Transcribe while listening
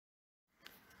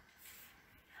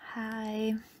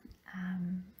Hi,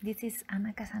 this is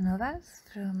Ana Casanovas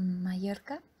from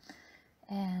Mallorca,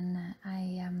 and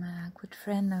I am a good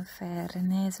friend of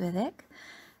René Svedek.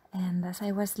 And as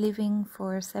I was living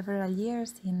for several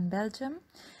years in Belgium,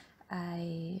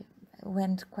 I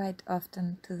went quite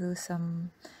often to do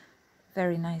some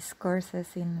very nice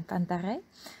courses in Pantarei.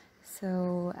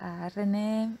 So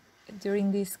René,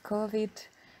 during this COVID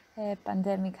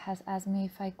pandemic, has asked me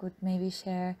if I could maybe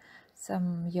share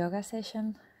some yoga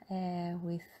session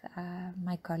with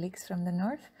my colleagues from the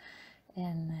north,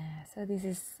 and so this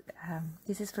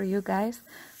is for you guys.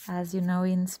 As you know,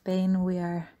 in Spain we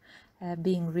are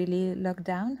being really locked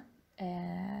down.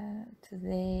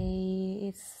 Today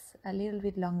it's a little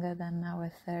bit longer than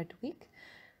our third week,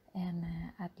 and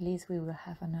at least we will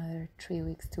have another 3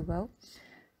 weeks to go.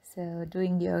 So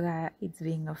doing yoga, it's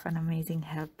being of an amazing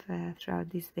help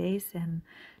throughout these days, and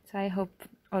so I hope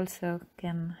also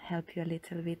can help you a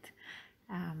little bit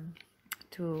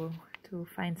to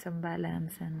find some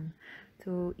balance and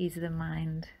to ease the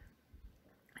mind.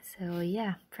 So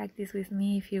yeah, practice with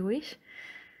me if you wish,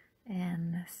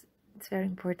 and it's very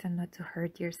important not to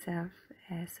hurt yourself.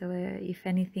 So if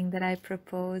anything that I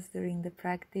propose during the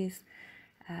practice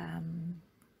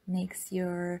makes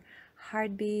your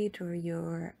heartbeat or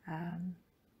your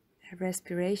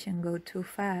respiration go too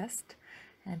fast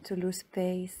and to lose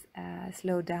pace,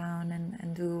 slow down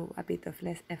and do a bit of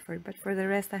less effort. But for the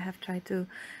rest, I have tried to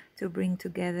bring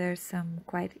together some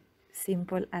quite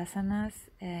simple asanas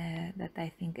that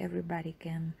I think everybody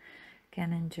can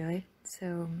enjoy.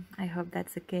 So I hope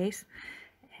that's the case.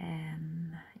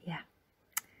 And yeah,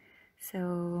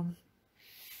 so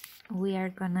we are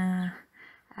gonna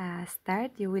start.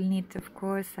 You will need, of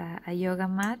course, a yoga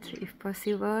mat if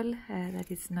possible, that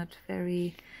is not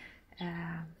very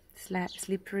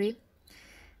slippery,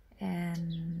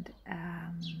 and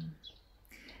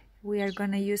we are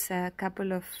going to use a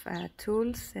couple of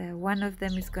tools. One of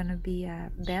them is going to be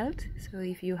a belt, so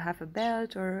if you have a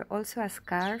belt, or also a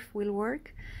scarf will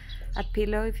work. A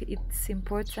pillow, if it's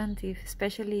important,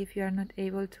 especially if you are not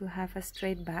able to have a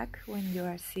straight back when you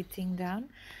are sitting down.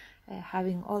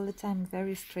 Having all the time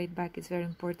very straight back is very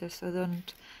important, so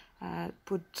don't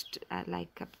put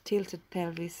like a tilted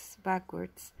pelvis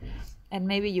backwards. And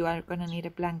maybe you are gonna need a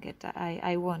blanket.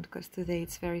 I won't, because today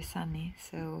it's very sunny,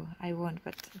 so I won't,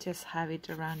 but just have it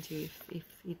around you if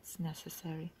it's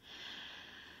necessary.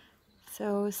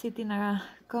 So sit in a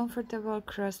comfortable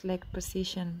cross-legged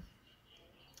position,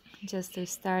 just to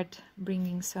start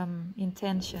bringing some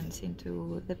intentions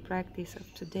into the practice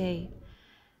of today.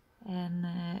 And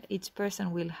each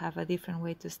person will have a different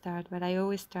way to start, but I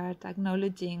always start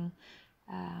acknowledging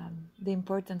the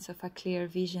importance of a clear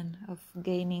vision, of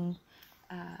gaining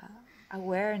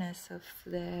awareness of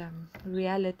the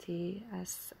reality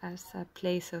as a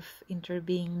place of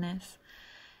interbeingness,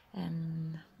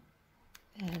 and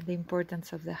the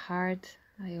importance of the heart.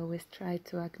 I always try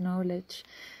to acknowledge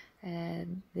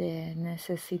the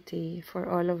necessity for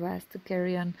all of us to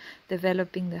carry on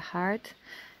developing the heart.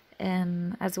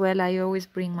 And as well, I always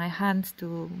bring my hands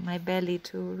to my belly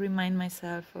to remind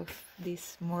myself of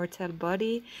this mortal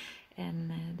body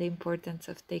and the importance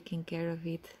of taking care of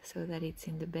it so that it's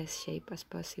in the best shape as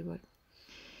possible.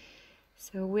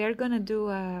 So we are going to do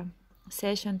a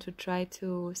session to try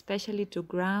to, especially to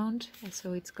ground.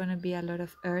 So it's going to be a lot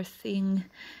of earthing,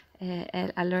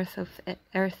 a lot of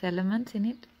earth element in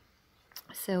it.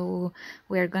 So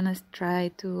we are going to try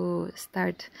to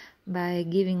start by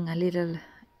giving a little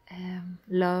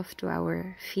love to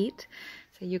our feet.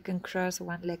 So you can cross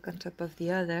one leg on top of the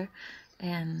other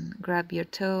and grab your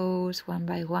toes one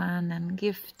by one and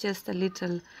give just a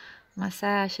little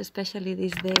massage, especially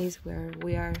these days where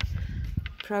we are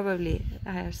probably,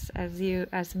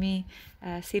 as me,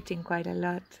 sitting quite a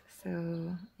lot.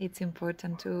 So it's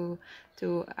important to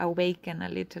awaken a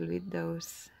little bit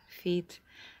those feet.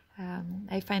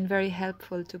 I find very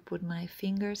helpful to put my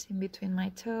fingers in between my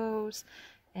toes,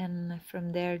 and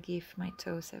from there give my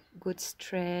toes a good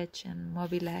stretch and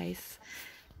mobilize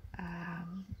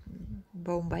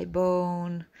bone by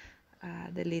bone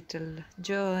the little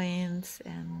joints,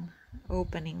 and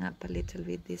opening up a little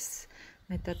bit this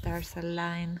metatarsal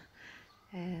line.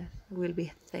 We'll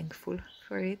be thankful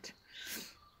for it.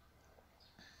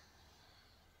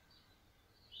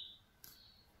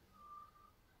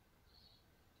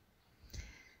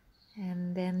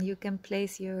 And then you can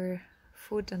place your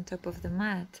foot on top of the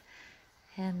mat,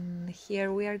 and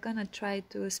here we are gonna try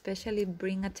to especially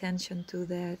bring attention to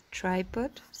the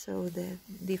tripod, so the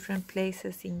different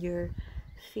places in your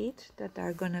feet that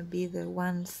are gonna be the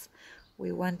ones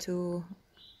we want to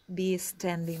be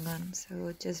standing on.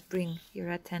 So just bring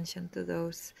your attention to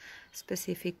those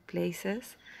specific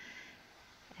places,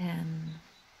 and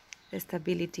the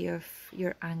stability of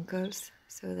your ankles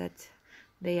so that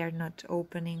they are not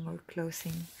opening or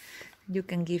closing. You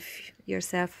can give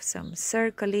yourself some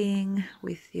circling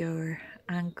with your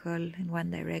ankle in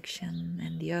one direction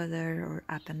and the other, or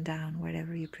up and down,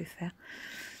 whatever you prefer.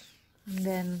 And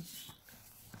then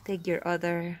take your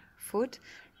other foot.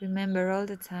 Remember all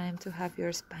the time to have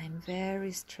your spine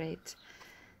very straight.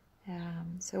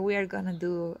 So we are gonna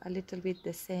do a little bit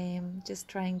the same, just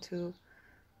trying to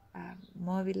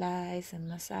mobilize and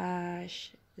massage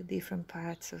the different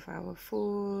parts of our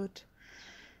foot,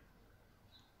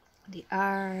 the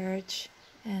arch,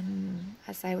 and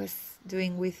as I was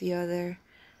doing with the other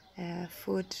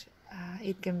foot,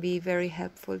 it can be very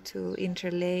helpful to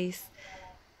interlace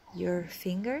your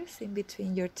fingers in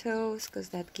between your toes, because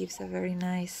that gives a very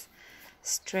nice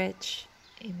stretch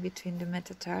in between the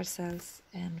metatarsals,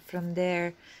 and from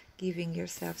there giving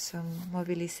yourself some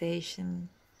mobilization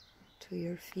to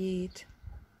your feet.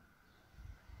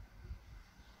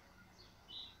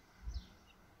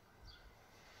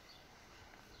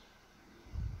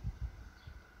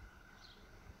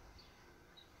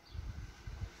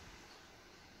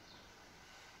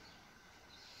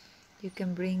 You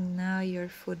can bring now your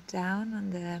foot down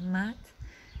on the mat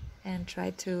and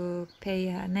try to pay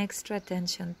an extra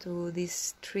attention to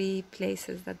these 3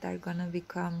 places that are gonna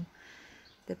become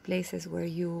the places where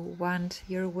you want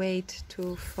your weight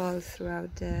to fall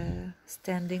throughout the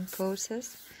standing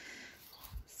poses.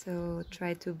 So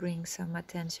try to bring some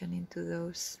attention into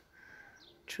those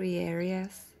 3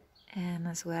 areas, and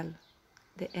as well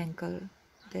the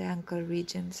ankle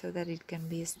region, so that it can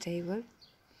be stable.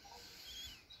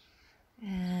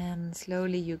 And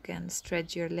slowly you can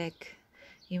stretch your leg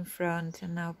in front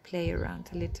and now play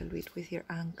around a little bit with your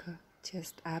ankle,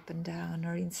 just up and down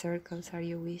or in circles as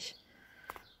you wish.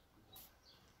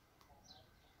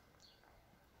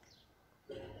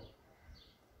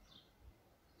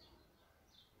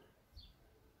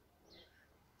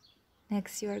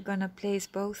 Next, you are gonna place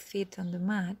both feet on the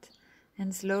mat,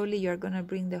 and slowly you are gonna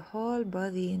bring the whole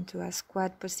body into a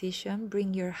squat position.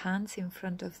 Bring your hands in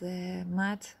front of the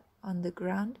mat on the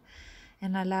ground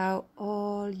and allow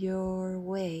all your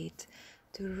weight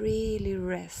to really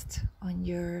rest on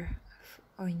your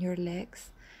legs,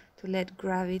 to let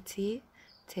gravity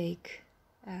take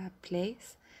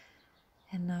place.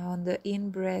 And now on the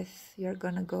in-breath, you're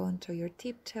gonna go onto your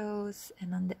tiptoes,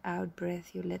 and on the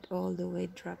out-breath, you let all the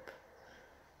weight drop.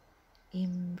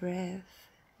 In-breath,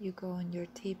 you go on your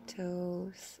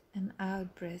tiptoes, and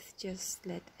out-breath, just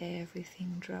let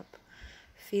everything drop.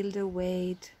 Feel the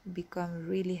weight become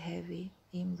really heavy.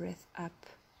 In-breath up,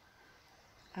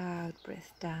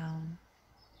 out-breath down.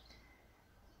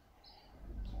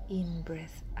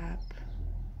 In-breath up,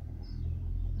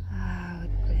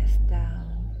 out-breath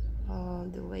down. All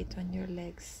the weight on your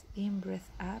legs. In-breath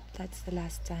up, that's the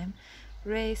last time.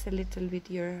 Raise a little bit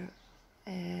your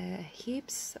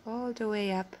hips all the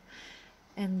way up,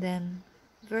 and then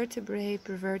vertebrae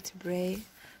per vertebrae.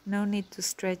 No need to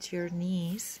stretch your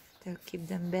knees, they'll keep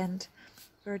them bent.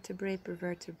 Vertebrae per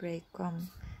vertebrae come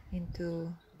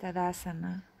into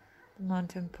Tadasana, the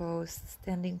mountain pose,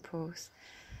 standing pose.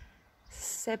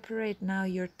 Separate now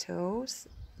your toes,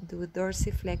 do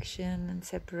dorsiflexion and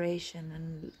separation,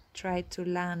 and try to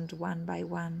land one by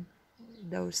one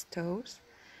those toes.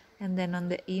 And then on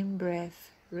the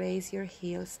in-breath, raise your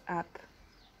heels up.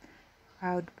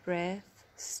 Out-breath,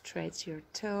 stretch your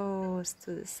toes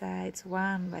to the sides,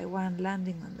 one by one,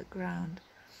 landing on the ground.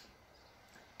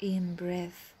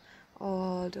 In-breath,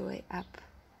 all the way up.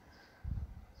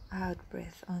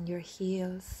 Out-breath on your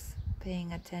heels,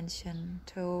 paying attention,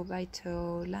 toe by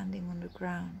toe, landing on the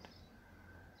ground.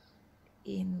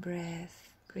 In-breath,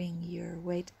 bring your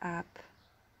weight up,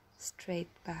 straight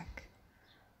back.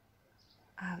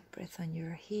 Out-breath on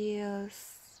your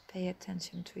heels, pay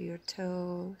attention to your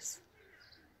toes.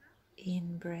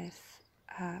 In-breath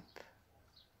up,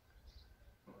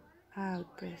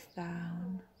 out-breath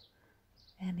down,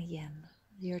 and again,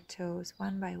 your toes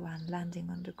one by one landing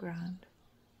on the ground.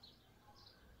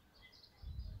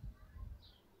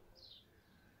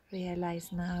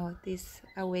 Realize now this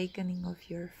awakening of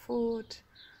your foot,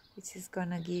 which is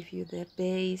gonna give you the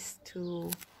base to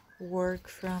work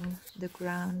from the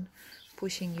ground,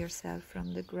 pushing yourself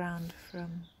from the ground,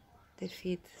 from the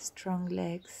feet, strong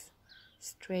legs,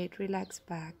 straight, relax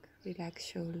back, relax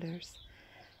shoulders.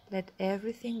 Let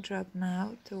everything drop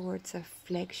now towards a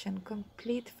flexion,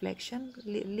 complete flexion.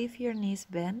 Leave your knees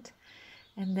bent,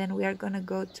 and then we are going to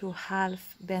go to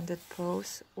half bended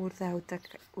pose, Urdhva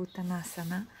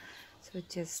Uttanasana. So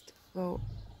just go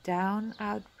down,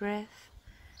 out breath,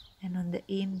 and on the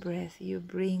in breath you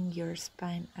bring your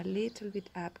spine a little bit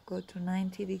up, go to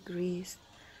 90 degrees,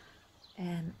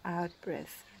 and out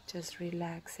breath, just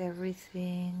relax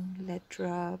everything, let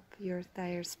drop your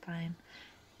entire spine.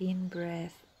 In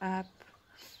breath, up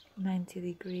 90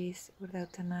 degrees, Urdhva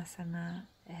Uttanasana,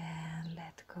 and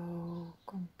let go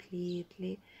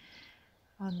completely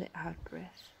on the out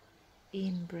breath.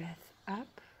 In breath,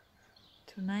 up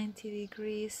to 90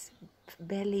 degrees,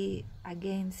 belly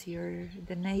against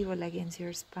the navel against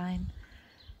your spine,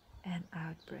 and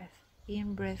out breath.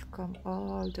 In breath, come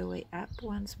all the way up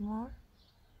once more.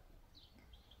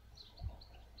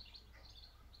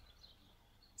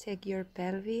 Check your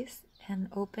pelvis and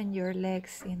open your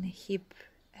legs in hip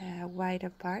wide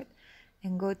apart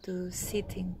and go to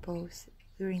sitting pose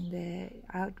during the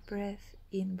out breath,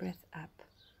 in breath up.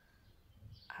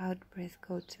 Out breath,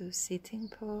 go to sitting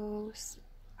pose,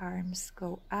 arms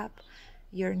go up,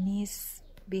 your knees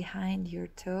behind your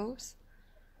toes,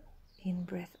 in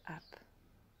breath up.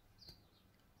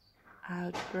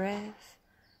 Out breath,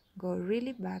 go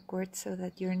really backwards so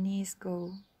that your knees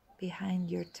go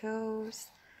behind your toes.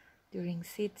 During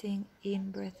sitting,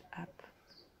 in breath up,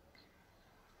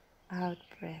 out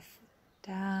breath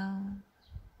down,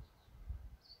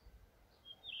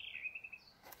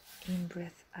 in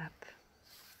breath up.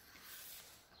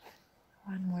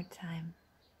 One more time,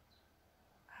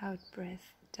 out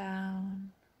breath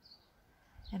down,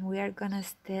 and we are gonna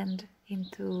stand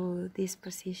into this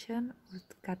position with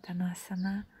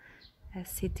Uttanasana, a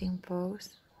sitting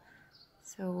pose.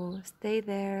 So stay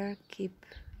there, keep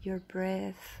your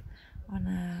breath on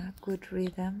a good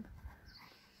rhythm.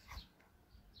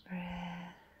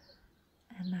 Breath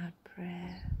and out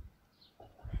breath,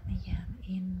 and again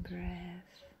in breath.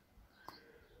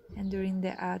 And during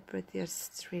the out breath,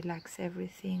 just relax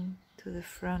everything to the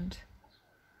front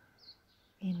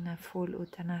in a full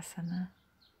Uttanasana.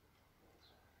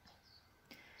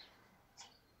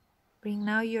 Bring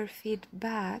now your feet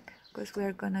back, because we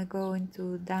are gonna go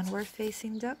into downward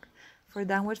facing dog. For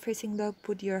downward facing dog,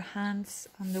 put your hands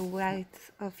on the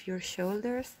width of your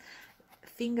shoulders,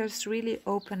 fingers really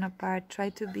open apart. Try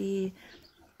to be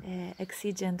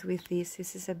exigent with this.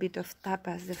 This is a bit of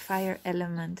tapas, the fire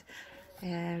element.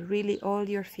 Really all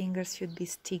your fingers should be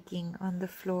sticking on the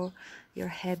floor, your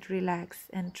head relaxed,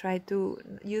 and try to,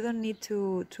 you don't need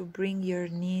to bring your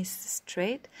knees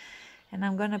straight. And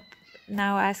I'm gonna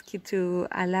now ask you to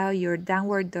allow your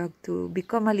downward dog to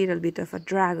become a little bit of a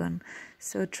dragon.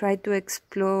 So try to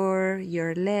explore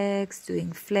your legs,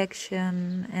 doing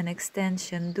flexion and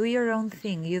extension. Do your own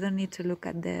thing. You don't need to look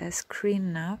at the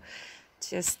screen now.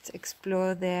 Just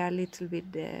explore there a little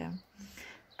bit the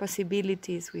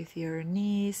possibilities with your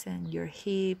knees and your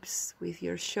hips, with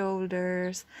your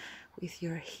shoulders, with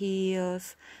your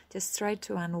heels. Just try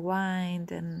to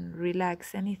unwind and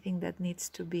relax anything that needs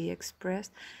to be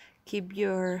expressed. Keep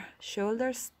your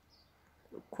shoulders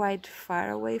quite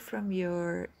far away from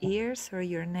your ears, or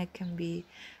your neck can be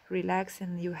relaxed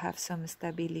and you have some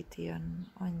stability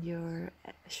on your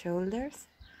shoulders.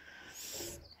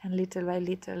 And little by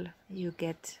little you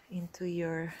get into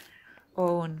your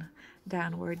own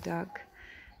downward dog.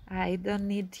 I don't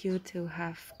need you to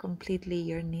have completely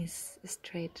your knees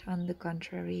straight. On the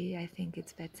contrary, I think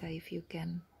it's better if you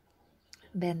can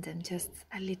bend them just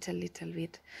a little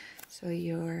bit, so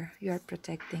you are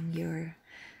protecting your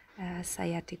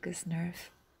sciaticus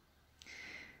nerve.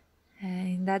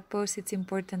 In that pose, it's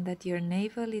important that your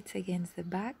navel is against the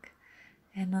back,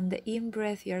 and on the in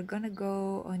breath you're gonna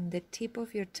go on the tip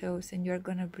of your toes and you're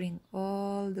gonna bring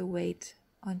all the weight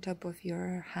on top of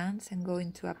your hands and go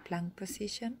into a plank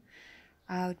position.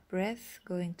 Out breath,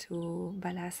 go into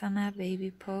Balasana, baby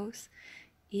pose.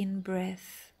 In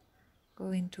breath,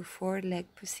 go into four-leg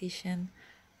position.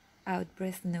 Out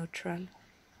breath, neutral.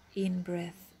 In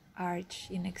breath, arch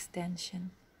in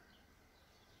extension.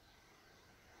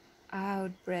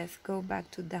 Out breath, go back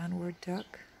to downward dog.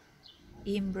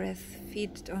 In breath,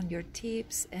 feet on your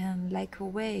tips, and like a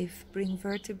wave, bring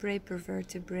vertebrae per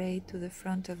vertebrae to the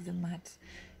front of the mat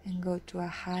and go to a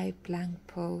high plank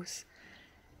pose.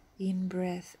 In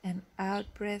breath and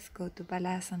out breath, go to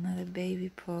Balasana, the baby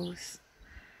pose.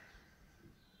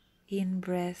 In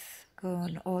breath, go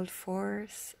on all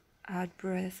fours. Out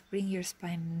breath, bring your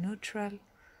spine neutral.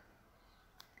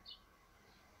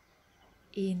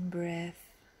 In breath,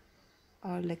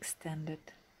 all extended.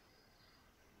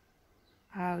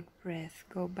 Out breath,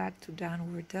 go back to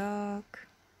downward dog.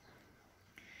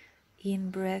 In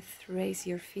breath, raise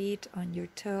your feet on your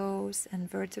toes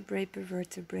and vertebrae per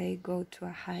vertebrae go to a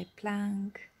high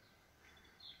plank.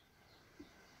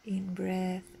 In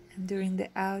breath And during the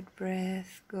out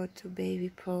breath, go to baby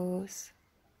pose.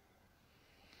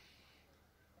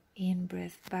 In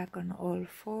breath, back on all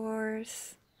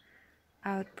fours.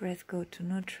 Out breath, go to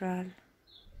neutral.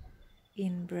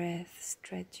 In breath,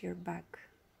 stretch your back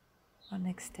on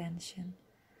extension.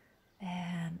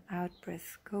 And out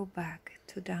breath, go back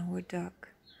to downward dog.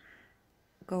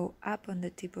 Go up on the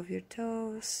tip of your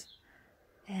toes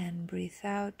and breathe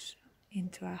out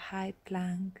into a high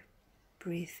plank.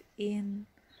 Breathe in,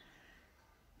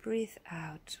 breathe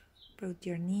out. Put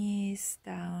your knees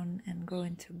down and go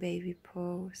into baby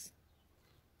pose.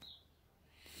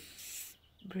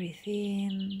 Breathe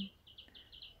in,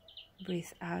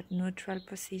 breathe out, neutral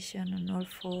position on all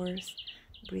fours.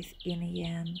 Breathe in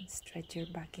again, stretch your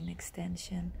back in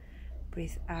extension.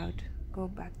 Breathe out, go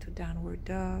back to downward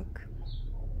dog.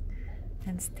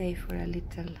 And stay for a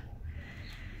little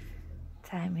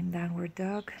time in downward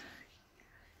dog.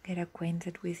 Get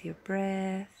acquainted with your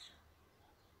breath.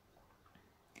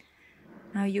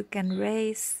 Now you can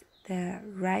raise the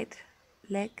right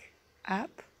leg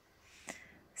up.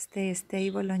 Stay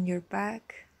stable on your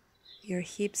back, your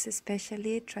hips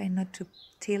especially. Try not to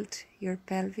tilt your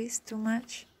pelvis too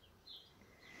much.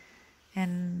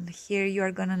 And here you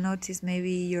are gonna notice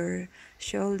maybe your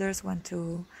shoulders want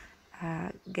to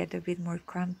get a bit more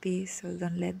crampy, so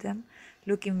don't let them.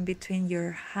 Look in between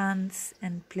your hands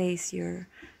and place your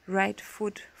right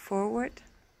foot forward.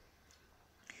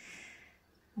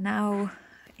 Now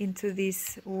into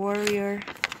this warrior,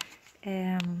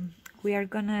 we are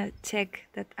gonna check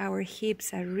that our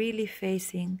hips are really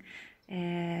facing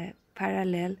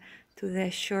parallel to the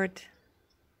short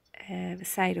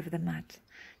side of the mat.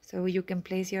 So you can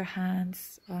place your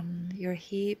hands on your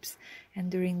hips,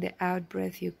 and during the out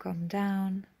breath you come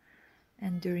down,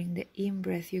 and during the in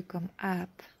breath you come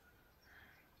up.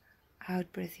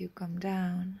 Out breath you come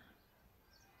down,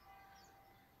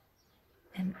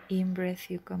 and in breath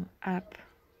you come up.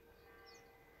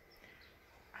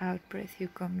 Out breath you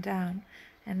come down.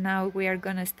 And now we are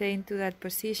gonna stay into that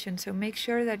position, so make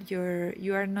sure that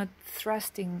you are not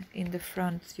thrusting in the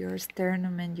front, your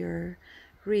sternum and your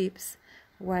ribs,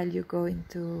 while you go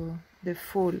into the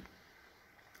full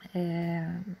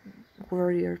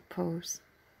warrior pose.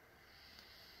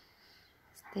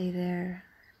 Stay there,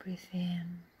 breathe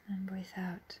in and breathe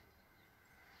out.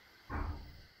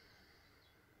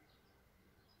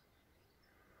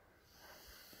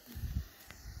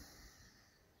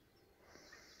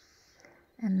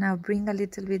 And now bring a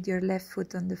little bit your left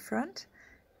foot on the front,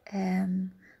 and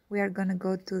we are going to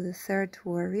go to the third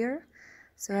warrior.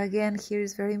 So again, here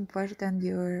is very important,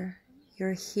 your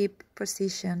hip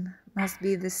position must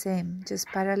be the same, just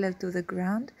parallel to the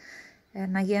ground.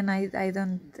 And again, I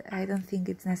don't think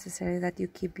it's necessary that you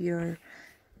keep your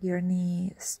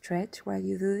knee stretched while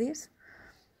you do this,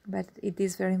 but it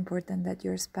is very important that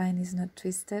your spine is not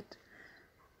twisted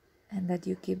and that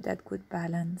you keep that good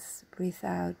balance. Breathe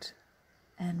out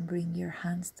and bring your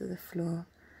hands to the floor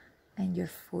and your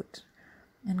foot,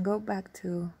 and go back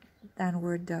to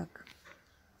downward dog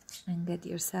and get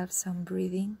yourself some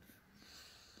breathing.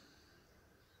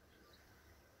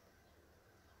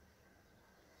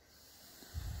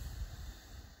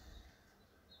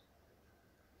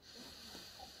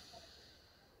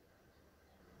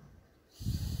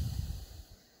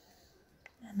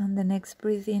 And on the next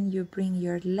breath in, you bring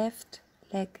your left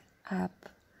leg up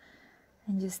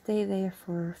and you stay there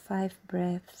for 5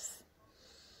 breaths.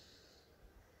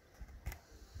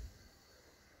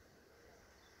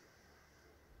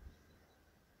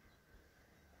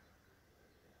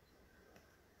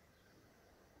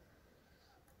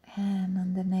 And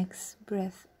on the next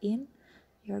breath in,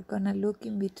 you're gonna look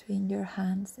in between your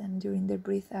hands, and during the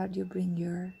breath out you bring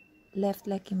your left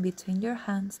leg in between your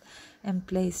hands and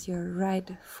place your right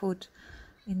foot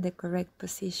in the correct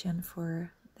position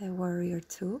for the warrior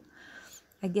 2.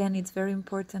 Again, it's very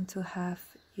important to have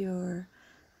the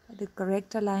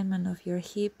correct alignment of your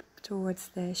hip towards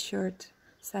the short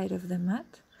side of the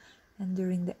mat, and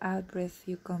during the out breath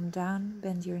you come down,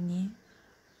 bend your knee,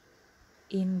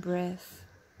 in breath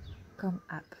come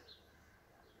up.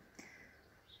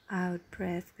 Out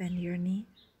breath, bend your knee.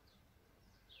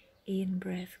 In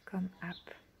breath, come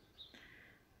up.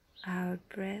 Out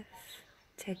breath,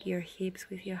 check your hips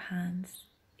with your hands.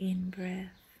 In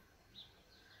breath.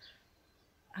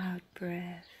 Out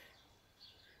breath.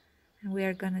 And we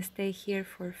are gonna stay here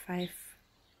for 5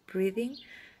 breathing.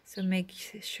 So make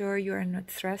sure you are not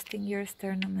thrusting your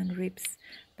sternum and ribs,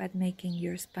 but making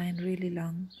your spine really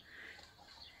long.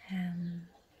 And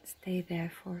stay there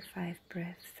for 5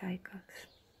 breath cycles.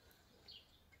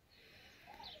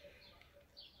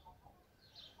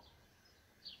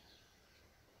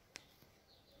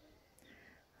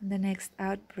 The next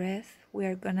out breath, we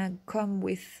are gonna come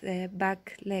with the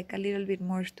back leg a little bit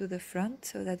more to the front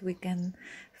so that we can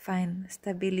find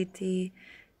stability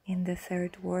in the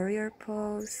third warrior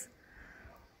pose.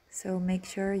 So make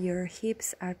sure your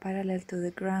hips are parallel to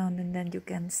the ground, and then you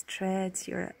can stretch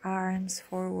your arms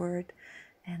forward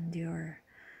and your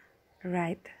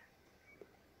right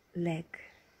leg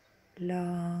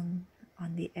long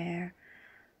on the air.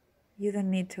 You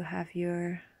don't need to have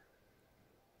your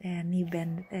knee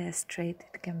bend straight.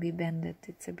 It can be bended.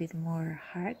 It's a bit more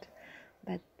hard,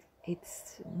 but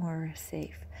it's more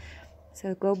safe.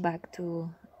 So go back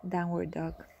to downward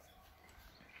dog.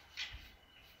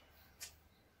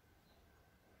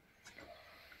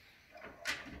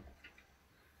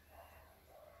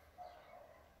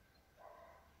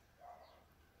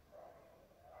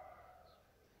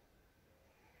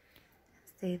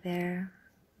 Stay there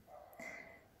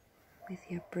with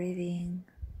your breathing.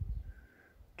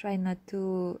 Try not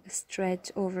to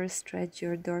overstretch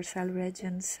your dorsal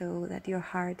region so that your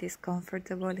heart is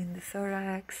comfortable in the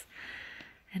thorax,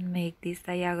 and make this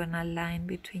diagonal line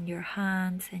between your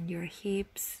hands and your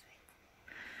hips.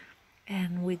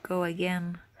 And we go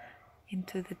again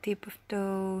into the tip of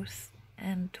toes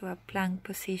and to a plank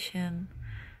position,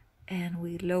 and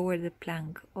we lower the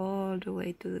plank all the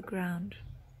way to the ground.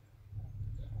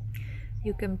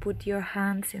 You can put your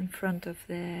hands in front of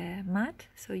the mat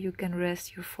so you can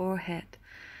rest your forehead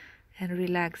and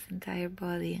relax the entire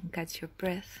body and catch your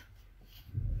breath.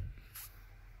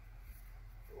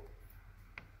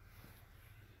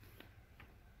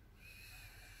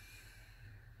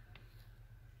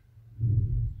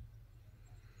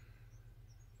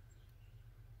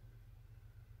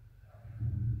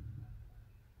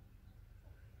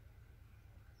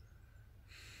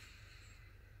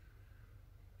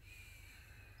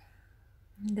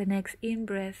 The next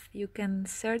in-breath, you can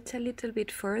search a little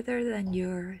bit further than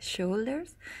your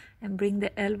shoulders and bring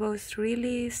the elbows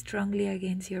really strongly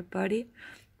against your body.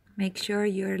 Make sure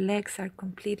your legs are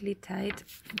completely tight.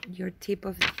 Your tip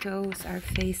of the toes are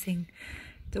facing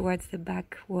towards the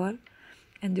back wall.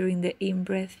 And during the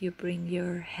in-breath, you bring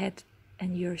your head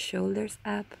and your shoulders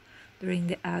up. During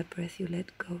the out-breath, you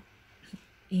let go.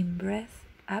 In-breath,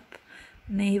 up,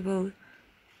 navel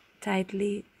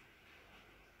tightly.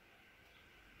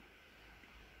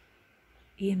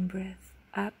 In-breath,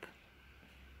 up.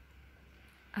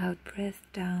 Out-breath,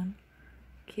 down.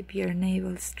 Keep your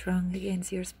navel strong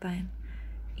against your spine.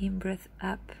 In-breath,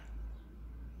 up.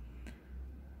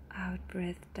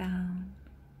 Out-breath, down.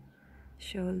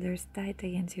 Shoulders tight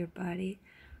against your body.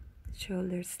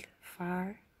 Shoulders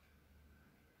far.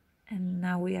 And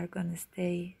now we are going to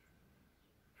stay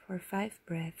for 5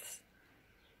 breaths.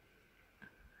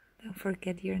 Don't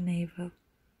forget your navel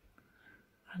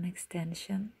on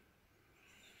extension.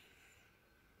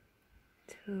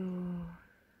 2.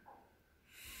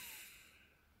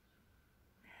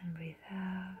 And breathe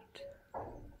out.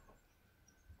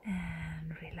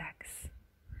 And relax.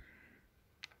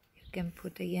 You can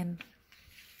put again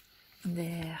the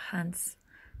hands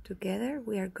together.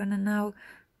 We are gonna now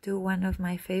do one of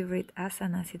my favorite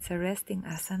asanas. It's a resting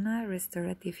asana,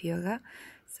 restorative yoga.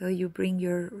 So you bring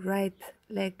your right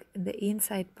leg, the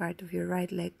inside part of your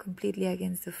right leg, completely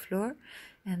against the floor,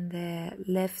 and the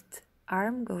left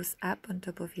arm goes up on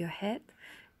top of your head,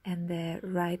 and the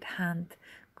right hand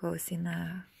goes in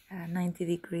a 90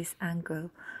 degrees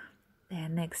angle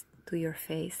next to your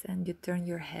face, and you turn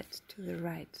your head to the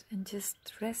right and just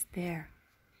rest there.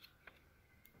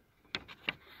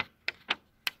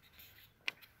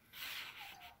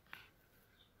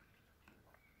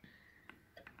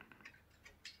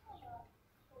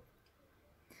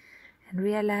 And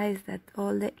realize that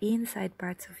all the inside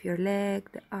parts of your leg,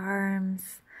 the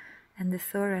arms, and the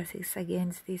thorax is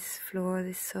against this floor,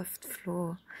 this soft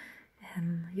floor.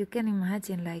 And you can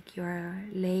imagine like you are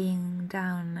laying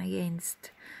down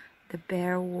against the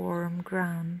bare, warm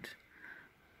ground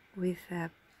with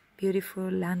a beautiful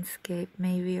landscape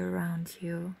maybe around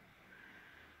you.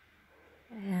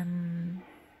 And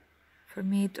for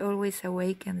me, it always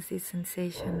awakens this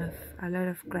sensation of a lot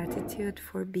of gratitude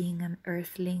for being an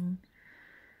earthling.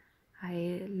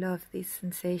 I love this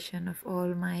sensation of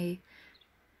all my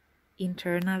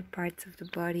internal parts of the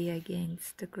body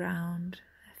against the ground.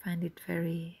 I find it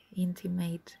very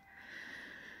intimate.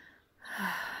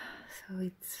 So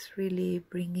it's really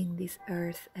bringing this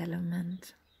earth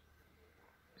element.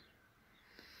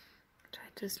 Try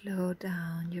to slow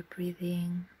down your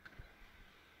breathing.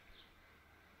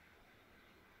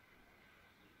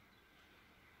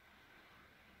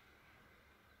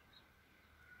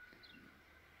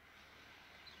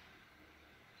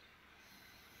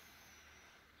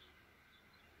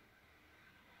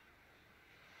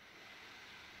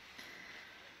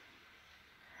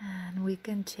 And we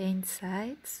can change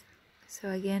sides. So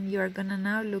again, you are gonna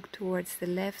now look towards the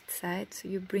left side. So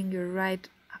you bring your right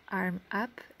arm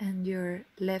up and your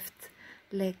left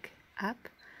leg up,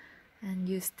 and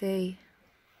you stay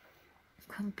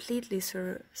completely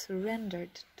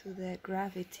surrendered to the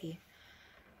gravity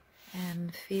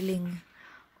and feeling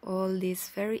all these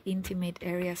very intimate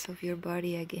areas of your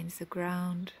body against the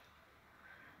ground,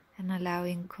 and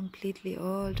allowing completely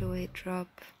all the way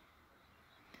drop.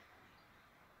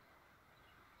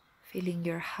 Feeling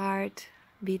your heart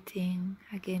beating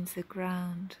against the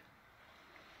ground.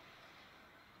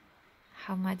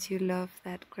 How much you love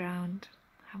that ground,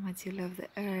 how much you love the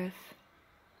earth.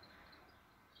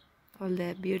 All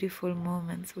the beautiful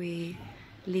moments we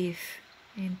live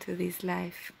into this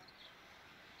life.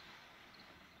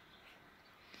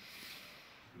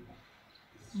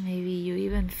 Maybe you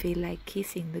even feel like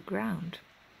kissing the ground.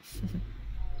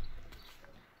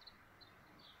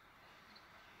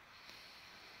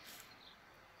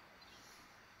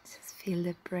 Just feel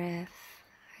the breath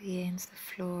against the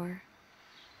floor.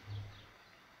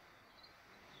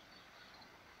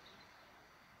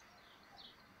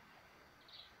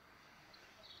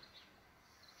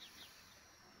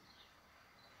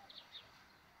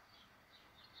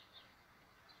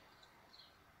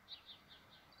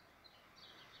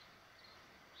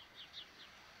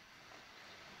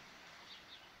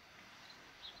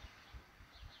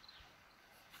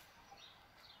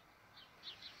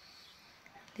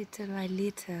 Little by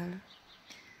little,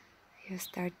 you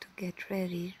start to get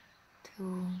ready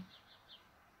to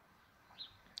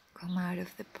come out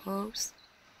of the pose.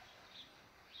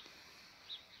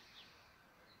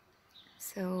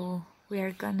 So we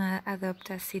are gonna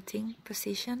adopt a sitting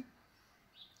position,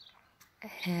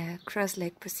 a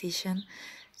cross-leg position.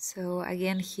 So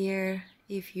again here,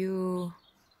 if you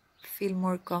feel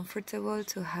more comfortable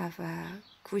to have a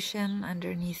cushion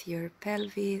underneath your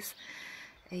pelvis,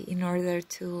 in order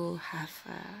to have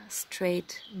a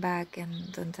straight back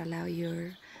and don't allow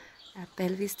your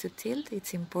pelvis to tilt.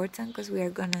 It's important because we are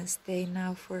gonna stay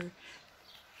now for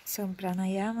some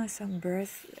pranayama, some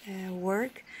breath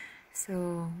work.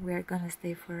 So we are gonna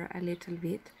stay for a little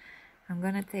bit. I'm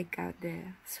gonna take out the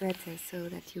sweater so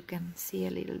that you can see a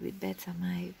little bit better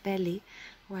my belly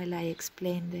while I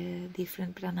explain the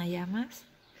different pranayamas.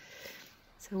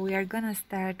 So we are gonna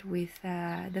start with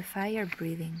the fire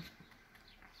breathing.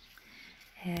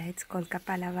 It's called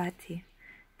Kapalabhati.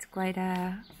 It's quite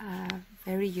a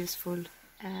very useful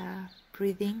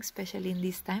breathing, especially in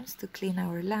these times, to clean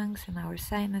our lungs and our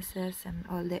sinuses and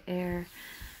all the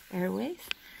airways.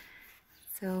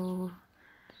 So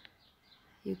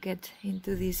you get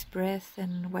into this breath,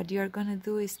 and what you are going to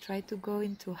do is try to go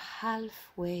into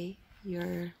halfway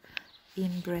your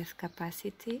in-breath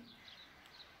capacity,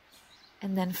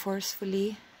 and then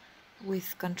forcefully,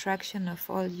 with contraction of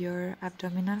all your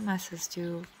abdominal muscles,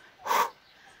 you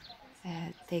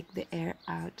take the air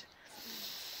out.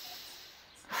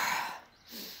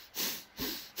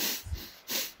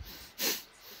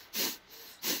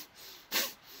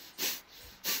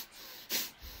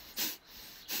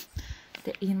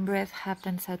 The in-breath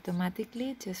happens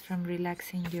automatically just from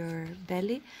relaxing your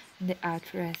belly, and the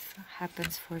out-breath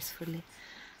happens forcefully.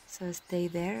 So stay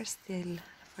there still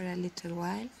for a little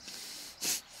while.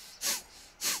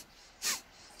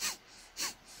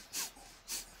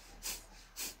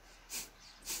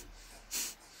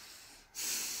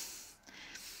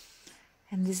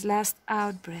 And this last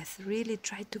out breath, really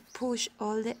try to push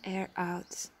all the air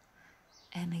out.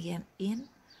 And again in,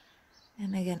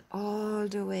 and again all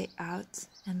the way out,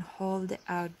 and hold the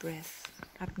out breath.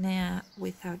 Apnea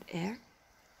without air.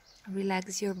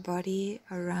 Relax your body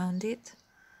around it.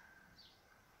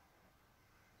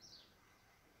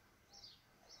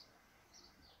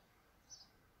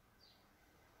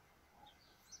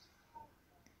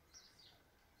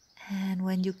 And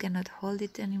when you cannot hold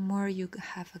it anymore, you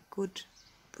have a good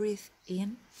breathe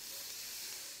in,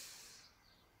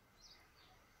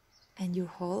 and you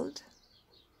hold,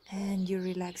 and you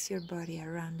relax your body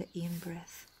around the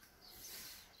in-breath.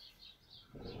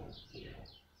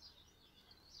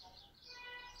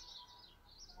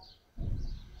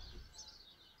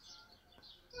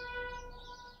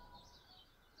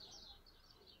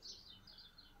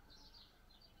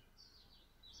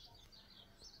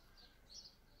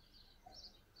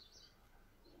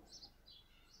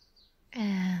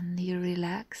 And you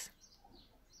relax.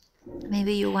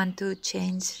 Maybe you want to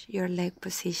change your leg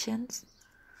positions.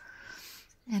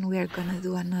 And we are gonna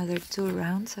do another 2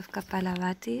 rounds of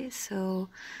Kapalabhati. So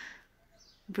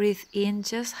breathe in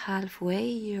just halfway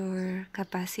your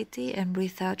capacity and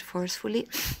breathe out forcefully.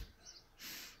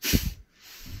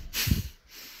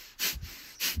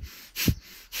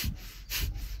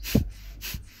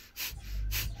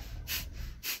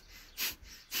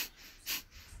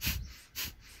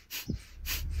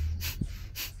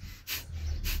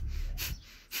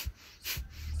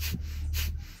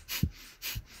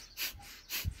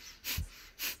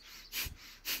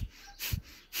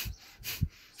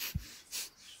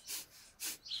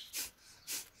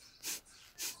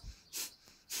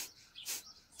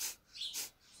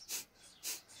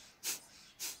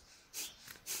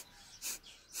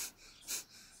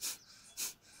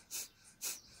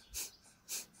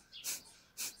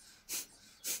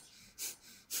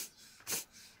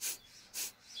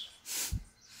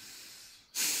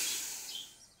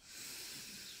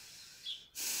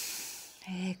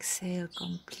 Exhale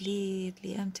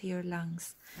completely, empty your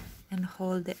lungs and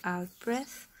hold the out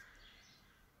breath.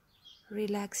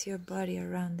 Relax your body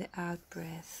around the out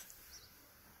breath.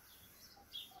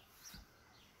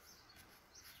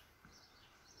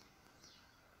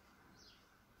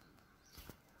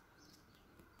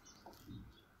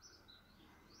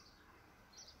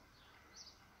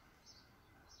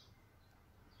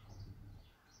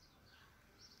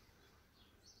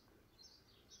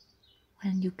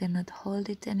 When you cannot hold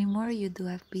it anymore, you do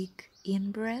a big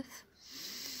in breath.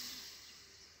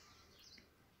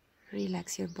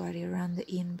 Relax your body around the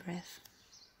in breath.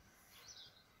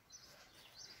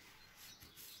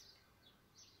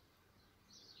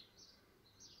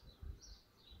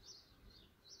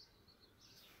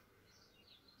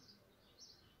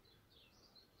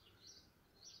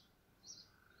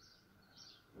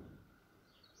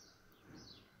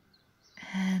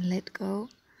 And let go.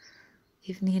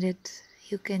 If needed,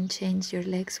 you can change your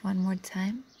legs one more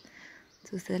time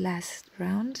to the last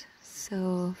round.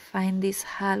 So find this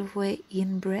halfway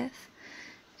in breath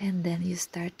and then you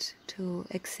start to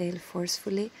exhale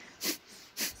forcefully.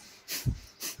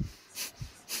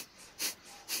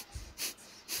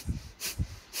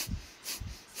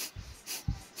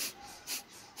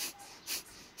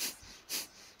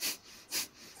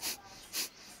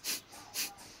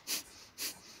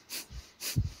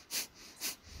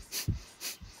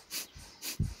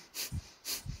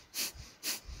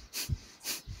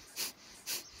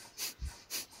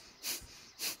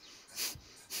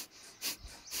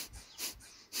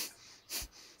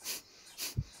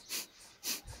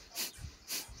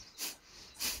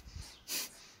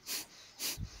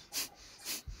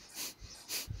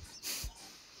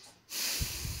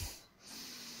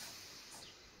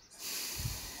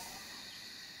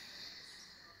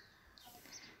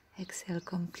 Exhale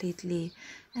completely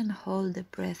and hold the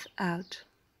breath out.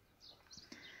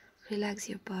 Relax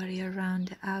your body around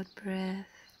the out breath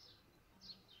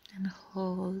and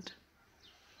hold.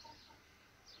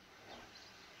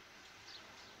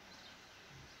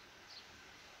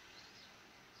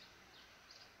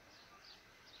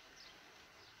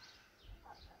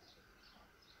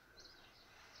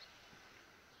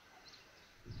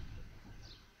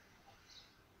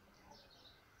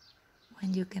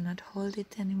 When you cannot hold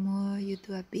it anymore, you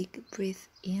do a big breath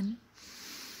in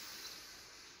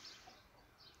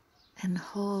and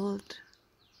hold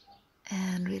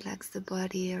and relax the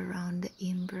body around the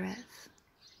in breath.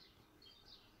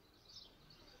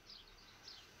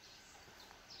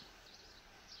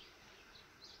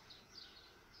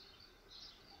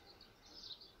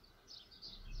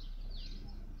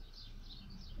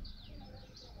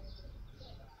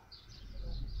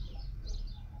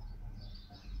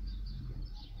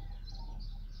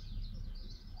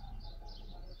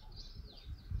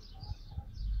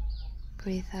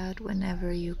 Breathe out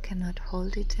whenever you cannot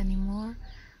hold it anymore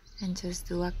and just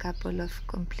do a couple of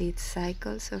complete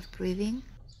cycles of breathing.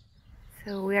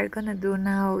 So we are gonna do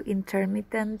now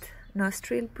intermittent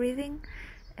nostril breathing,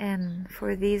 and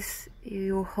for this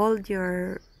you hold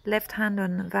your left hand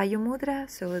on Vayu Mudra,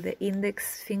 so the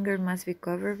index finger must be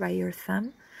covered by your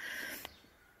thumb,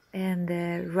 and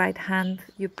the right hand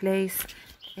you place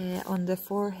on the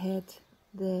forehead,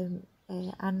 the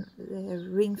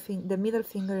middle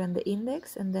finger and the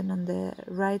index, and then on the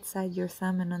right side your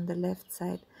thumb, and on the left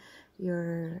side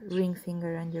your ring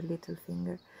finger and your little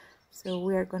finger. So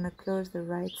we are going to close the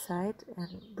right side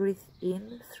and breathe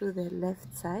in through the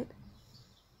left side.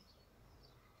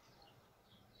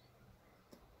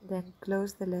 Then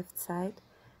close the left side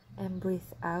and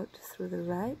breathe out through the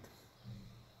right.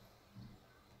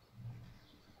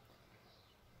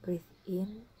 Breathe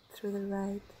in through the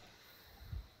right.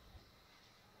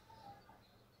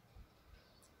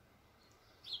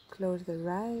 Close the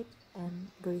right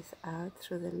and breathe out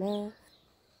through the left.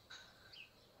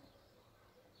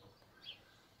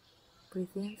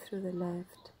 Breathe in through the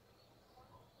left.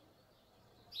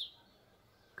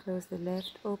 Close the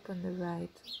left, open the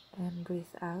right and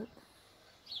breathe out.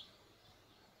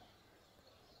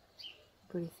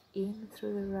 Breathe in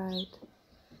through the right.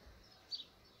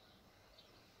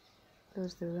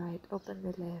 Close the right, open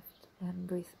the left and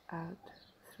breathe out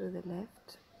through the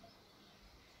left.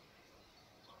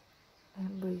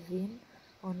 And breathe in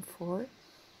on 4.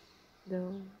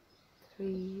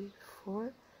 3,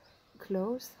 4.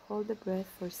 Close, hold the breath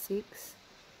for 6,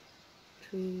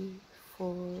 3,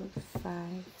 4,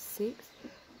 5, 6.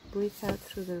 Breathe out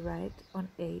through the right on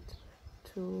 8,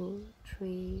 2,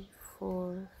 3,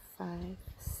 4, 5,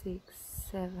 6,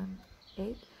 7,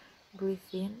 8. Breathe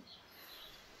in,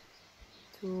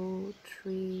 2,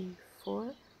 3,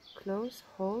 4. Close,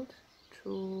 hold,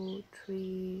 2,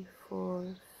 3, 4,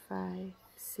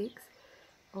 6,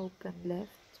 open left,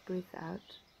 breathe out,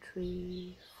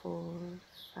 3, 4,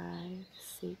 5,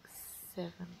 6,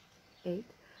 7, 8,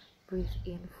 breathe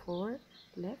in 4,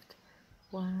 left,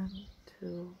 1,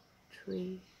 2,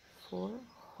 3, 4,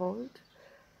 hold,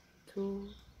 2,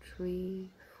 3,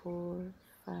 4,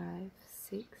 5,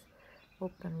 6,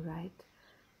 open right,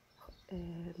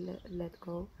 let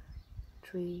go,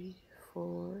 3,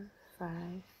 4, 5,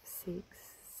 6,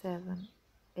 7,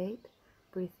 8,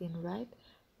 breathe in right,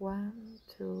 1,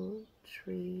 2,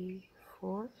 3,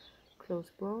 4, close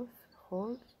both,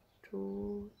 hold,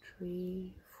 2,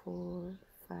 3, 4,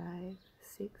 5,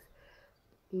 6,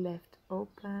 left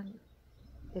open,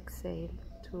 exhale,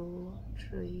 2,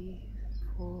 3,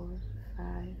 4,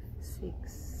 5,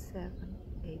 6, 7,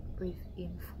 8, breathe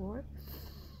in 4,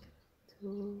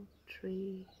 2,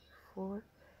 3, 4,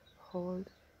 hold,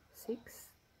 6,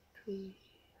 3,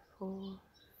 4,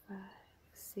 5,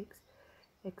 6,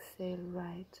 exhale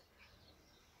right,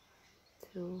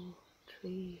 2,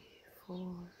 3, 4,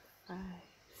 5,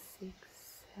 6,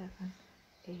 7,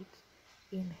 8,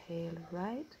 inhale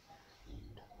right,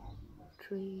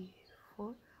 3,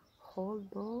 4,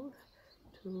 hold both,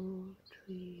 2,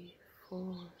 3,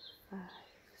 4, 5,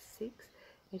 6,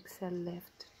 exhale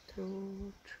left,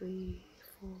 2, 3,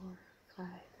 4, 5,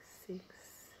 6,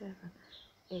 7,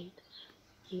 8,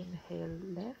 inhale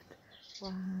left,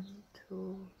 1,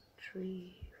 2,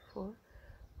 3, 4,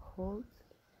 hold,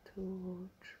 2,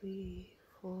 3,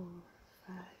 4,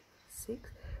 5, 6,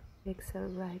 exhale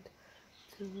right,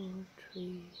 2,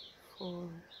 3, 4,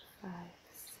 5,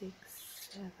 6,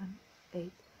 7,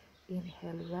 8,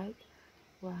 inhale right,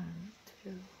 1,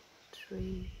 2,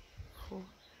 3, 4,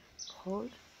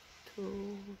 hold,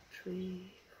 2,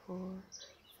 3, 4,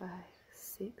 5,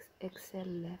 6, exhale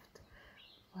left,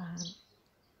 1,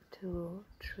 2,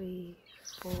 3,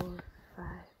 4, 5,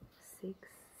 6,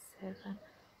 7,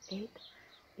 8,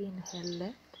 inhale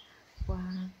left,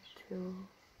 1, 2,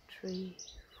 3,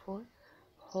 4,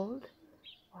 hold,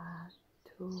 1,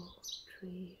 2,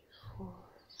 3, 4,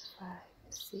 5,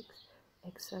 6,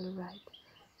 exhale right,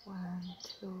 1,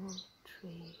 2,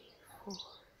 3, 4,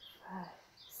 5,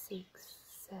 6,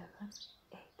 7,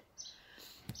 8.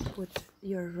 Put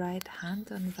your right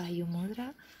hand on Vayu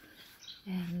Mudra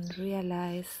and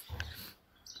realize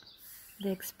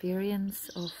the experience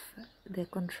of the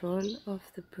control of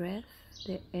the breath,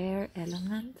 the air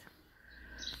element.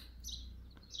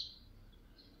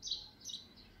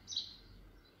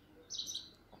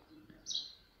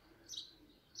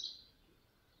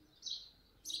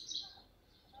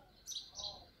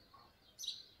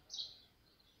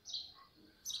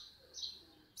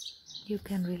 You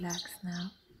can relax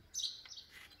now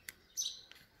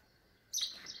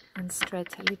and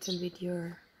stretch a little bit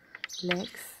your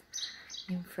legs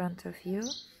in front of you.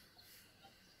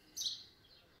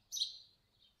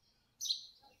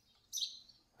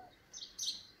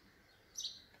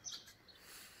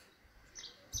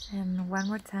 And one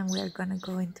more time we are going to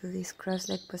go into this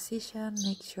cross-leg position.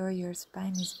 Make sure your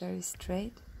spine is very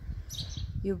straight.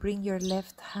 You bring your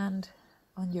left hand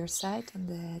on your side on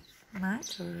the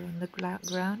mat or on the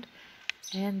ground,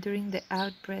 and during the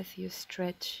out breath you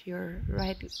stretch your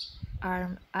right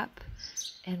arm up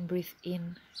and breathe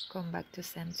in, come back to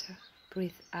center.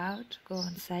 Breathe out, go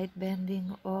on side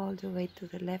bending all the way to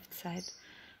the left side.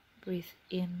 Breathe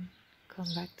in,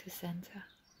 come back to center.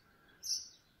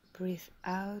 Breathe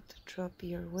out, drop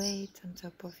your weight on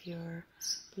top of your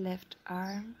left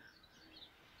arm.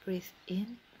 Breathe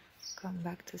in, come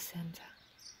back to center.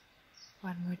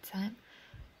 One more time.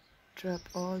 Drop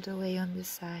all the way on the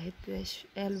side, the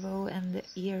elbow and the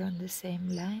ear on the same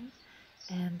line,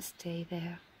 and stay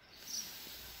there.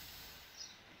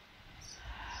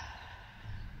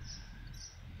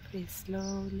 Breathe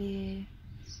slowly.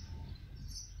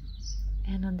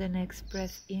 And on the next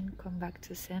breath in, come back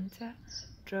to center.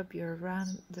 Drop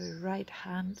the right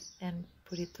hand and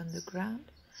put it on the ground.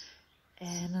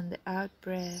 And on the out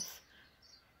breath,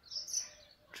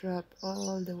 drop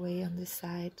all the way on the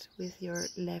side with your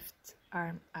left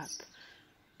arm up.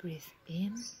 Breathe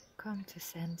in, come to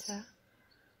center.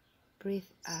 Breathe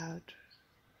out,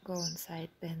 go on side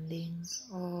bending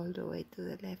all the way to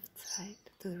the left side,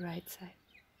 to the right side.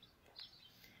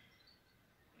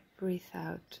 Breathe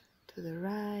out to the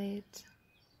right.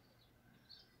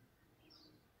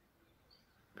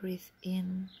 Breathe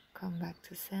in, come back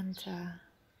to center.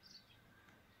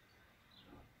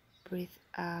 Breathe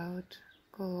out,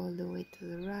 go all the way to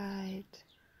the right.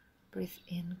 Breathe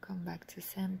in, come back to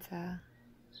center.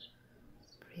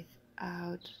 Breathe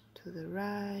out to the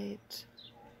right.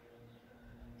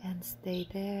 And stay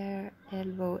there,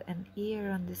 elbow and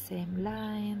ear on the same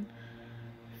line.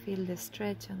 Feel the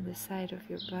stretch on the side of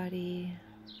your body,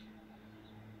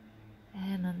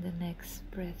 and on the next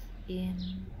breath in,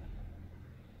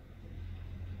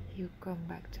 you come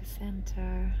back to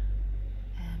center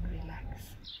and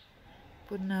relax.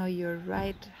 Put now your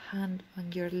right hand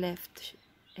on your left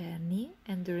knee,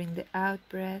 and during the out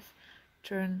breath,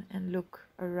 turn and look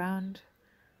around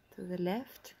to the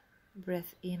left.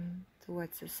 Breath in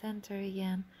towards the center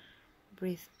again.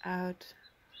 Breathe out,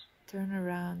 turn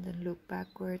around and look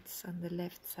backwards on the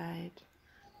left side.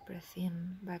 Breath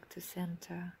in, back to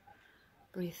center.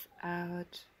 Breathe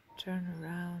out, turn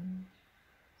around,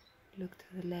 look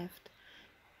to the left.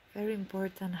 Very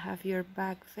important, have your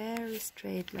back very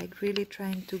straight, like really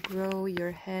trying to grow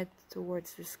your head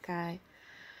towards the sky.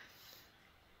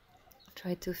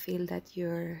 Try to feel that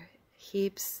your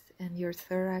hips and your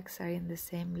thorax are in the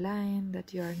same line,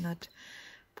 that you are not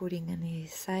putting any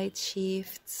side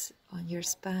shifts on your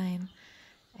spine.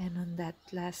 And on that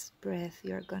last breath,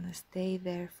 you're gonna stay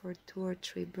there for 2 or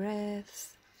 3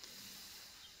 breaths.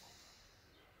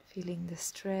 Feeling the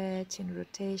stretch in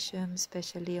rotation,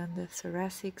 especially on the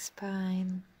thoracic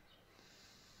spine.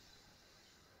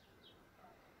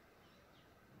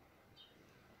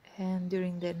 And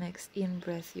during the next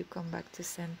in-breath, you come back to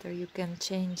center. You can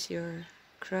change your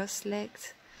cross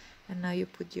legs. And now you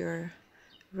put your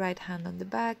right hand on the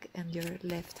back and your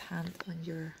left hand on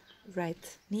your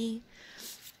right knee.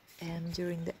 And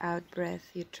during the out-breath,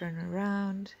 you turn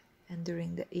around. And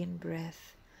during the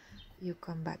in-breath, you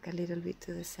come back a little bit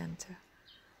to the center.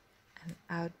 And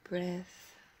out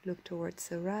breath, look towards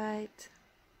the right.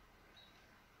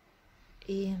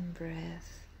 In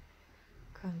breath,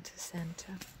 come to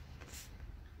center.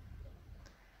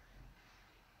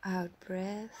 Out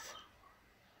breath,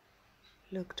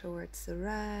 look towards the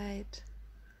right.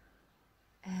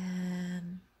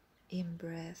 And in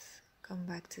breath, come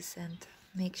back to center.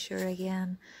 Make sure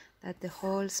again that the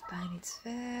whole spine is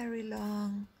very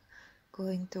long,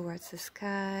 going towards the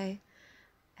sky,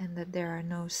 and that there are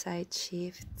no side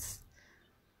shifts.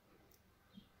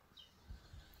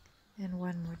 And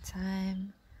one more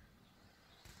time.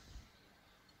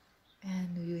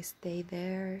 And you stay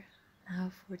there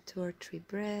now for 2 or 3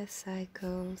 breath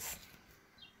cycles.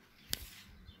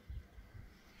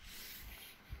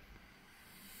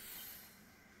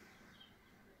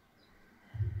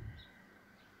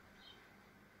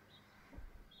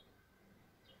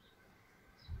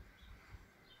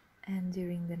 And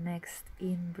during the next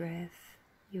in-breath,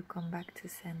 you come back to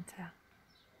center.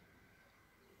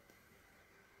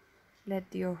 Let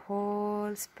your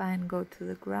whole spine go to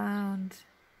the ground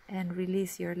and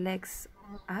release your legs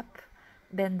up,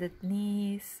 bended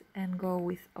knees, and go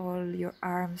with all your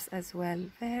arms as well.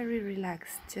 Very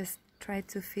relaxed. Just try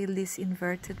to feel this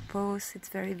inverted pose. It's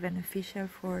very beneficial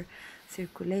for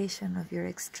circulation of your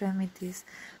extremities.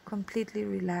 Completely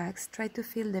relaxed. Try to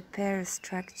feel the pair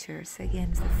structures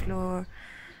against the floor,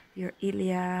 your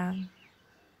ilium,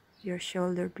 your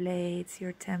shoulder blades,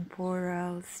 your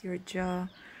temporals, your jaw.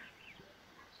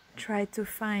 Try to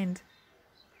find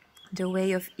the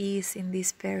way of ease in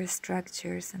these pair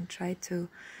structures and try to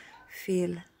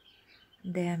feel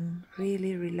them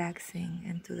really relaxing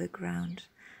into the ground.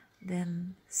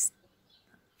 Then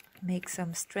make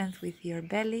some strength with your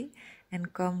belly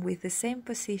and come with the same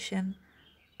position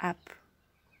up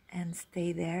and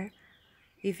stay there.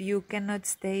 If you cannot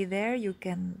stay there, you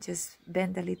can just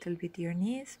bend a little bit your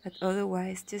knees, but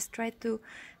otherwise just try to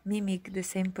mimic the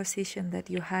same position that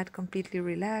you had, completely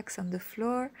relaxed on the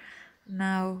floor.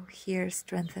 Now here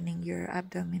strengthening your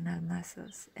abdominal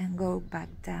muscles and go back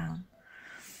down.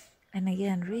 And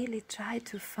again, really try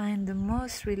to find the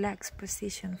most relaxed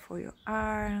position for your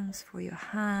arms, for your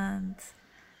hands,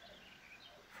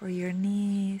 for your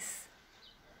knees,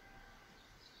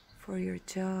 for your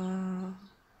jaw,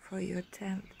 for your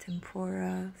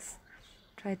temporals.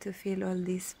 Try to feel all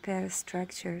these pair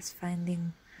structures,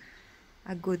 finding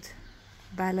a good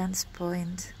balance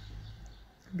point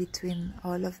between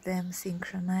all of them,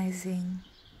 synchronizing.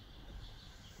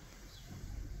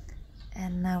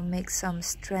 And now make some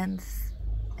strength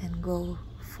and go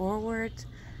forward.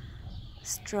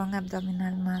 Strong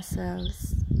abdominal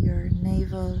muscles, your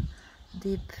navel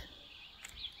deep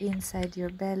inside your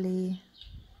belly.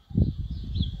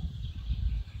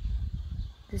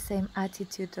 The same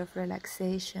attitude of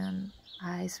relaxation,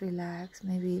 eyes relaxed,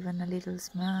 maybe even a little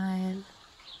smile.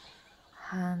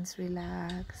 Hands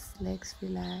relaxed, legs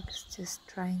relaxed, just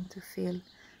trying to feel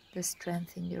the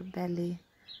strength in your belly.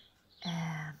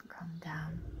 And come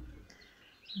down.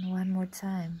 And one more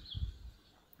time.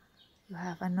 You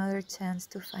have another chance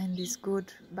to find this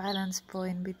good balance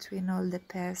point between all the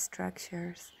pair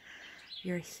structures.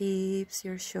 your hips,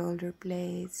 your shoulder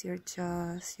blades, your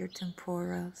jaws, your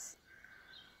temporals.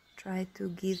 Try to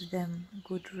give them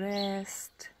good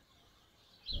rest.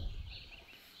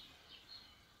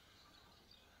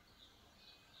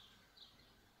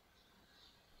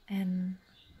 And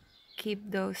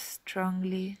keep those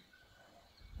strongly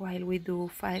while we do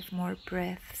 5 more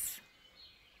breaths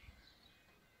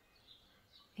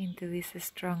into this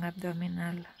strong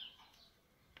abdominal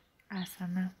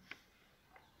asana.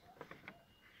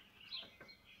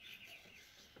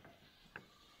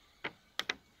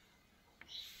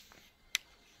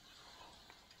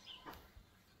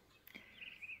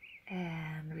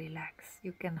 And relax.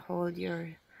 You can hold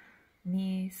your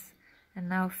knees and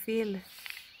now feel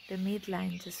the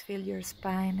midline, just feel your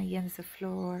spine against the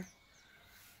floor,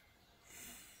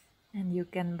 and you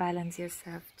can balance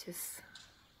yourself just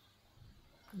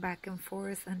back and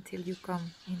forth until you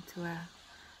come into a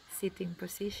sitting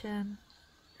position,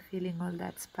 feeling all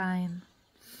that spine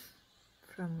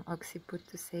from occiput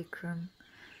to sacrum.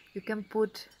 You can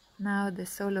put now the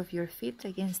sole of your feet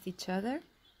against each other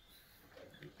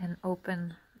and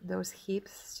open those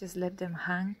hips, just let them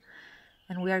hang.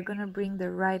 And we are going to bring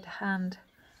the right hand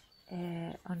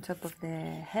on top of the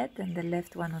head and the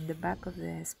left one on the back of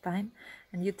the spine,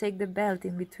 and you take the belt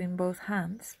in between both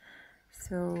hands.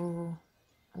 So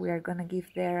we are going to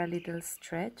give there a little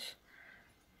stretch,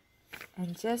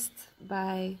 and just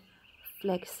by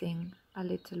flexing a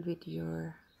little bit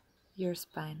your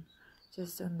spine,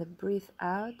 just on the breathe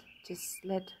out, just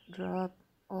let drop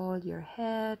all your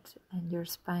head and your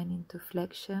spine into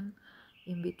flexion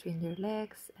in between your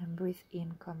legs, and breathe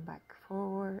in, come back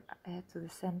forward to the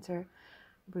center,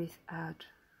 breathe out,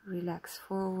 relax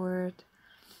forward,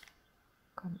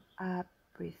 come up,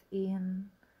 breathe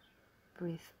in,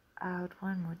 breathe out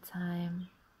one more time.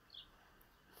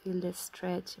 Feel the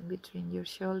stretch in between your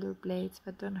shoulder blades,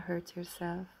 but don't hurt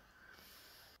yourself.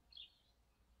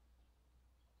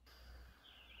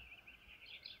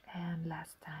 And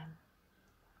last time.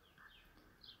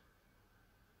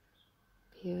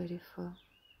 Beautiful.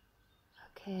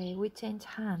 Okay, we change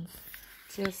hands.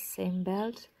 Just same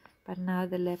belt, but now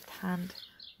the left hand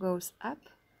goes up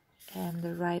and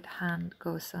the right hand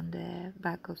goes on the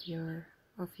back of your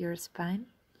spine.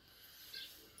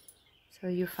 So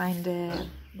you find the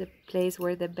place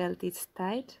where the belt is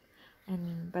tight,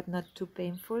 but not too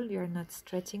painful. You're not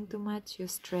stretching too much. You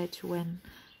stretch when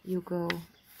you go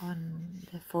on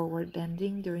the forward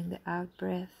bending during the out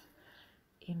breath.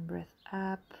 In breath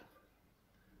up,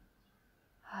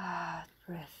 out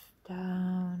breath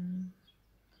down,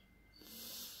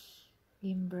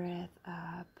 in breath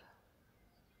up,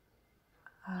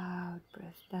 out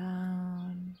breath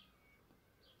down,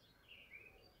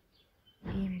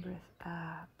 in breath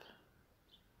up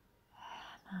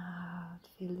and out.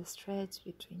 Feel the stretch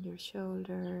between your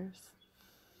shoulders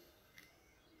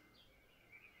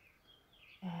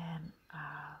and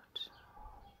out.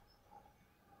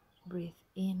 Breathe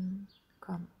in,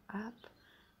 come up,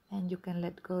 and you can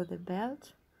let go the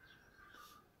belt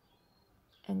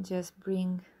and just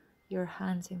bring your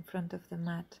hands in front of the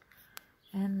mat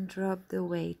and drop the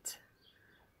weight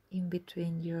in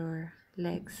between your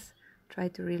legs. Try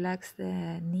to relax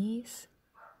the knees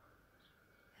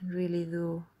and really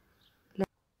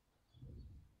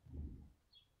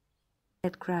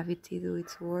let gravity do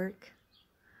its work.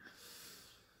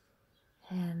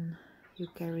 And you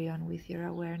carry on with your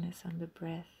awareness on the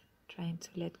breath, trying to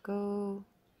let go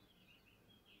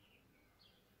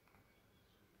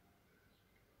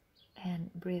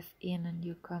and breathe in, and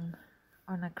you come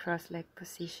on a cross-leg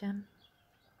position.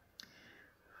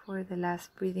 For the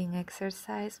last breathing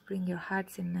exercise, bring your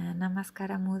hearts in a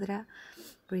Namaskara mudra.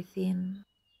 Breathe in,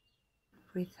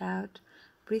 breathe out.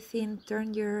 Breathe in,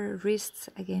 turn your wrists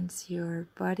against your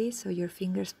body so your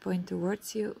fingers point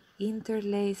towards you.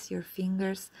 Interlace your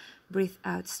fingers. Breathe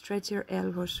out, stretch your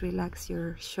elbows, relax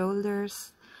your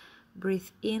shoulders. Breathe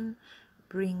in,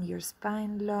 bring your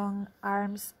spine long,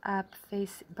 arms up,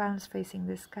 palms facing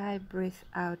the sky. Breathe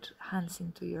out, hands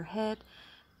into your head.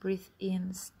 Breathe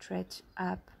in, stretch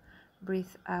up.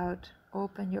 Breathe out,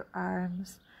 open your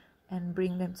arms and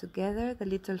bring them together. The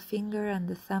little finger and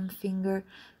the thumb finger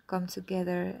come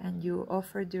together, and you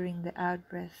offer during the out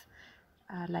breath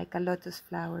like a lotus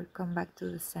flower. Come back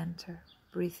to the center.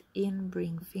 Breathe in,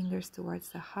 bring fingers towards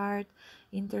the heart.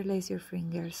 Interlace your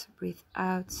fingers. Breathe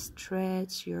out,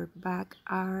 stretch your back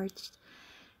arched.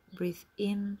 Breathe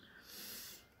in,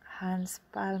 hands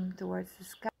palm towards the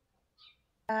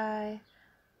sky.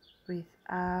 Breathe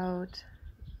out,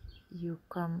 you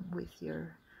come with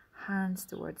your hands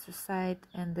towards the side,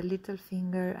 and the little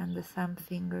finger and the thumb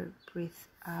finger breathe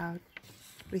out,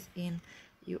 breathe in,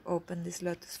 you open this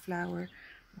lotus flower,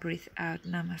 breathe out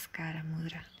Namaskara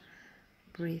Mudra.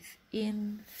 Breathe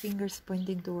in, fingers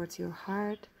pointing towards your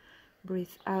heart. Breathe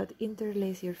out,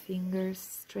 interlace your fingers,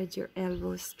 stretch your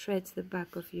elbows, stretch the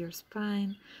back of your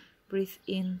spine. Breathe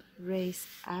in, raise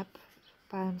up,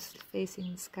 palms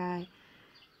facing the sky.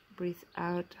 Breathe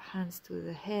out, hands to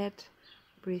the head.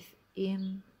 Breathe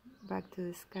in, back to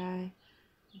the sky.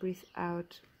 Breathe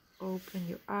out, open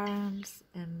your arms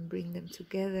and bring them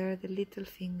together, the little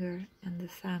finger and the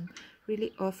thumb.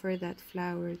 Really offer that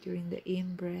flower during the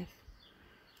in-breath.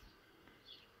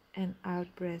 And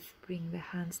out-breath, bring the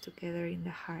hands together in the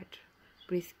heart.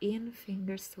 Breathe in,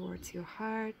 fingers towards your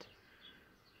heart.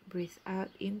 Breathe out,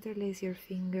 interlace your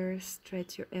fingers,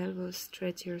 stretch your elbows,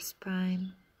 stretch your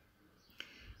spine.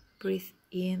 Breathe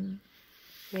in,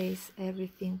 raise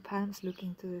everything, palms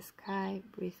looking to the sky.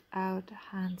 Breathe out,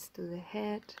 hands to the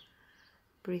head.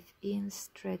 Breathe in,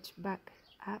 stretch back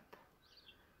up.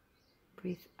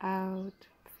 Breathe out,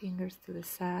 fingers to the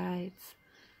sides.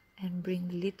 And bring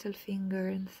little finger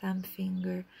and thumb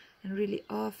finger and really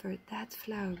offer that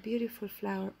flower, beautiful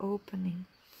flower opening.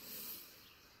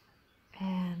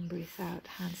 And breathe out,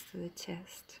 hands to the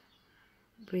chest.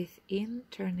 Breathe in,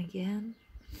 turn again,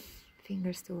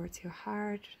 fingers towards your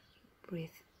heart. Breathe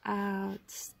out,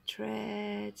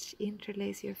 stretch,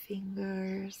 interlace your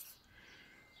fingers.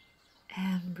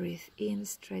 And breathe in,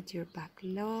 stretch your back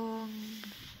long,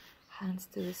 hands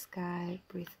to the sky.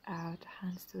 Breathe out,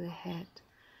 hands to the head.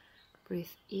 Breathe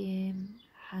in,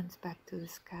 hands back to the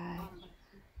sky.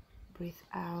 Breathe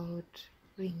out,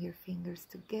 bring your fingers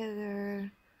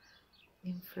together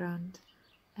in front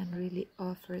and really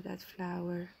offer that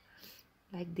flower,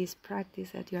 like this practice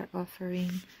that you are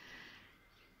offering.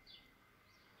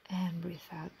 And breathe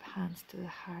out, hands to the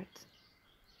heart.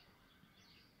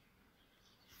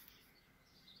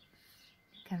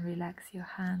 You can relax your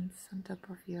hands on top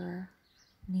of your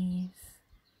knees.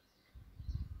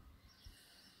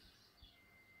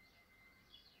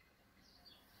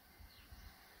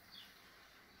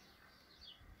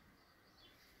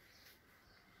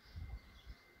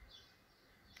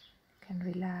 And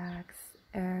relax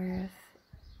earth,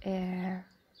 air,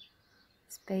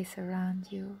 space around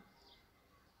you.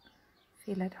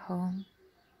 Feel at home.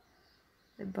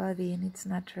 The body in its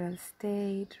natural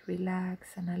state,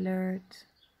 relaxed and alert.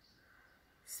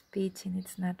 Speech in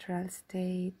its natural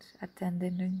state,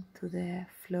 attending to the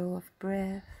flow of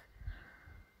breath.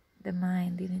 The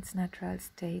mind in its natural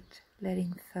state,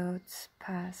 letting thoughts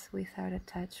pass without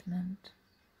attachment.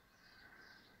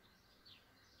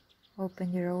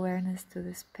 Open your awareness to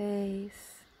the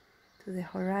space, to the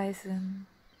horizon.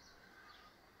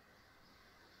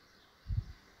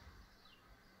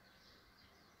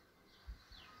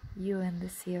 You and the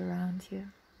sea around you.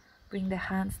 Bring the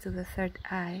hands to the third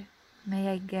eye. May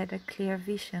I get a clear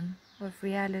vision of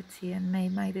reality and may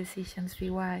my decisions be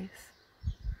wise.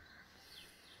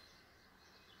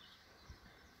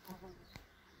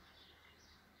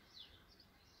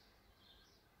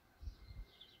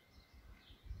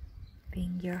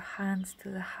 Bring your hands to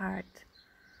the heart.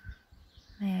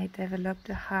 May I develop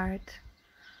the heart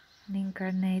and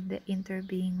incarnate the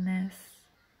interbeingness,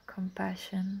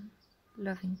 compassion,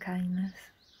 loving kindness.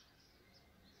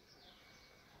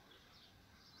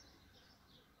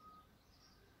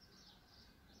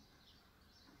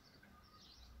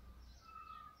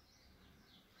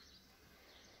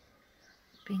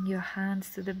 Bring your hands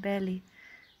to the belly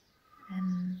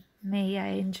and may I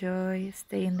enjoy,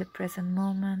 stay in the present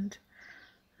moment,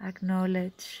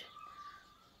 acknowledge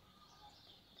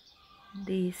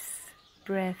this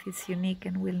breath is unique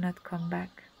and will not come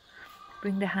back.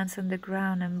 Bring the hands on the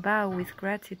ground and bow with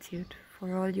gratitude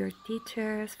for all your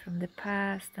teachers from the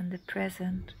past and the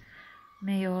present.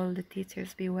 May all the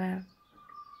teachers be well.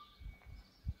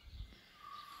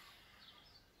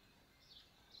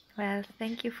 Well,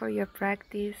 thank you for your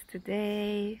practice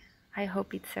today. I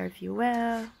hope it served you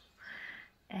well.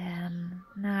 And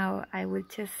now I will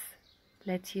just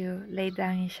let you lay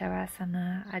down in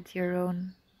Shavasana at your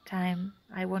own time.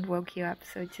 I won't wake you up,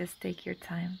 so just take your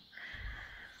time.